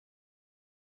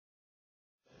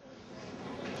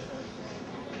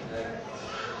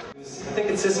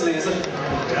Sicily, is it?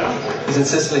 Yeah. He's in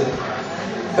Sicily.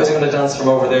 How's he going to dance from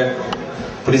over there?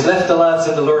 But he's left the lads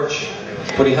in the lurch,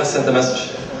 but he has sent a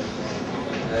message.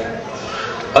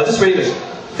 I'll just read it.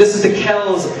 This is the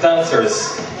Kells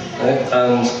dancers, right?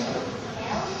 And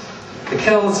the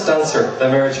Kells dancer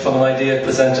emerged from an idea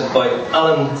presented by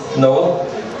Alan Nowell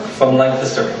from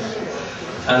Lancaster.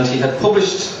 And he had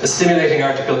published a stimulating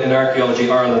article in Archaeology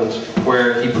Ireland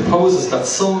where he proposes that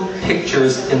some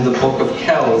pictures in the Book of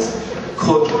Kells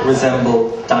could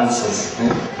resemble dances.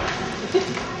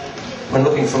 When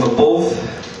looking from above,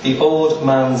 the old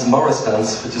man's Morris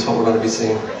dance, which is what we're going to be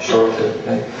seeing shortly,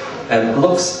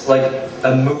 looks like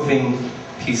a moving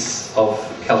piece of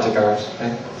Celtic art.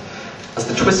 As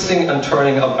the twisting and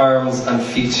turning of arms and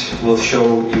feet will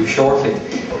show you shortly.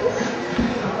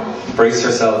 Brace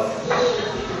yourself.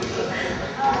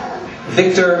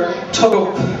 Victor took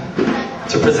up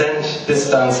to present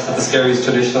this dance at the Skerries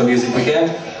Traditional Music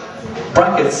Weekend.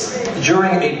 Brackets,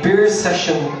 during a beer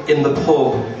session in the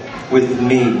pub with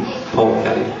me, Paul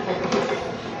Kelly.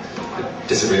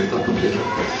 Disagree with that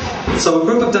completely. So a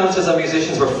group of dancers and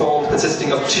musicians were formed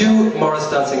consisting of two Morris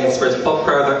dancing experts, Bob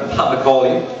Crowther and Pat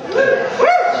McAuley.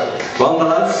 Well, the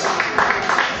lads.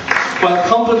 While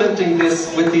complementing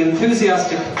this with the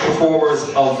enthusiastic performers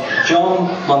of John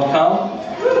Montcalm,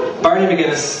 Barney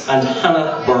McGuiness and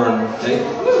Hannah Byrne.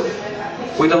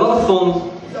 We had a lot of fun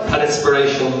and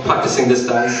inspiration practicing this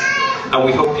dance, and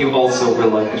we hope you also will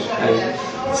like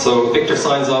it. So Victor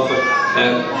signs off.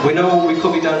 We know we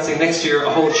could be dancing next year a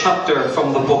whole chapter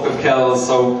from the Book of Kells,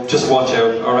 so just watch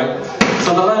out, alright?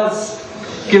 So the lads,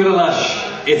 give it a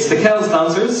lash. It's the Kells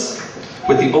dancers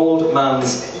with the old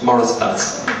man's Morris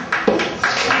dance.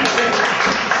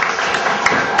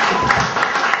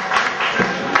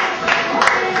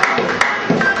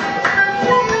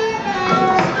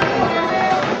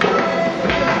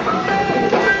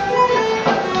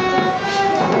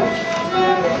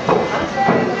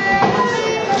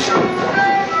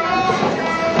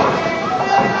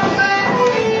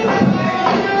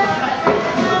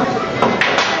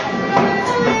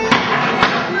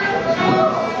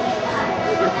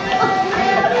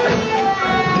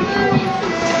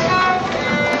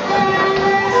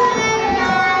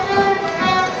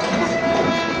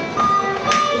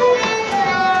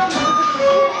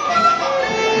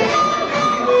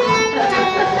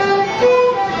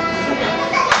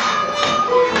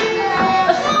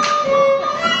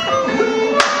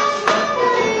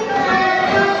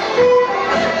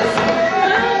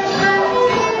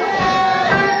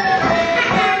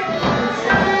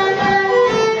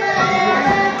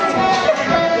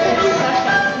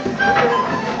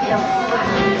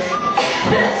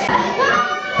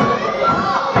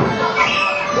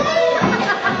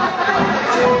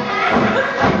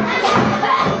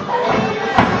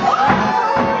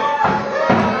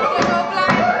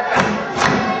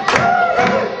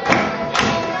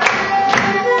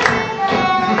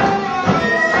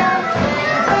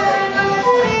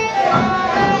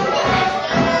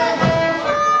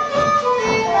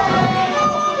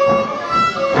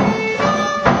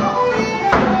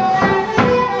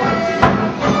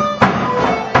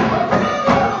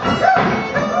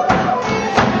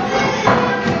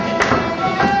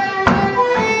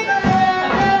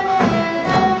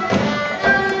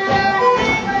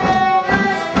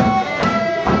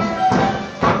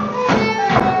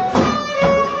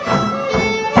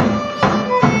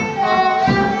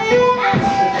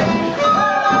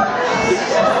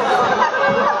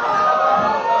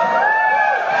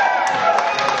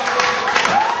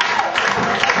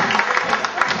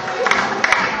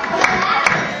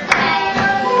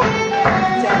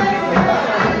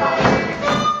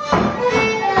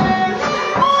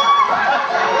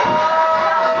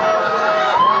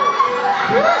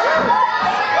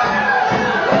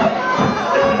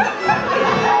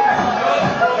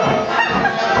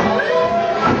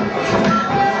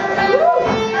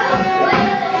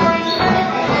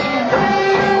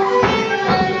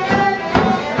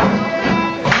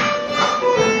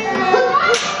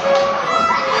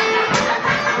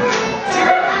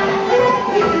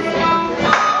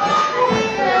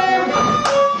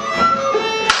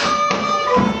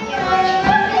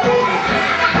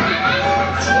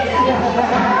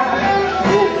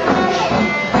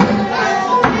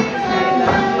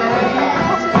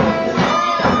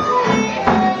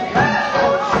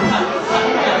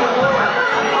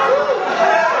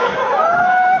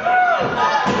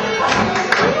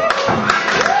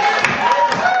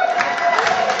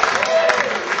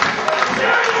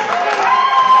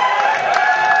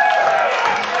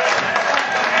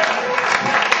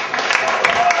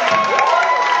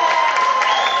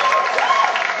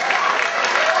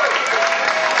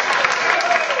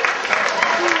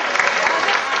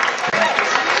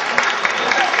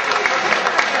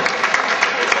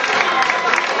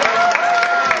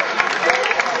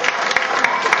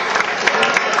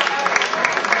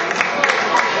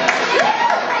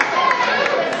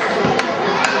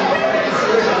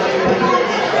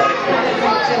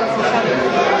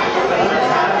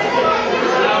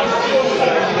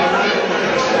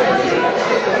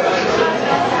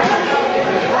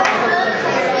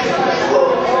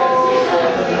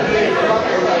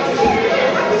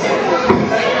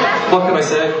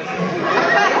 say.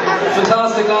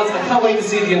 Fantastic, lads. I can't wait to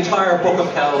see the entire Book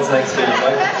of Kells next week,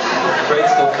 right? Great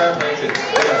stuff. Fair play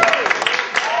to you.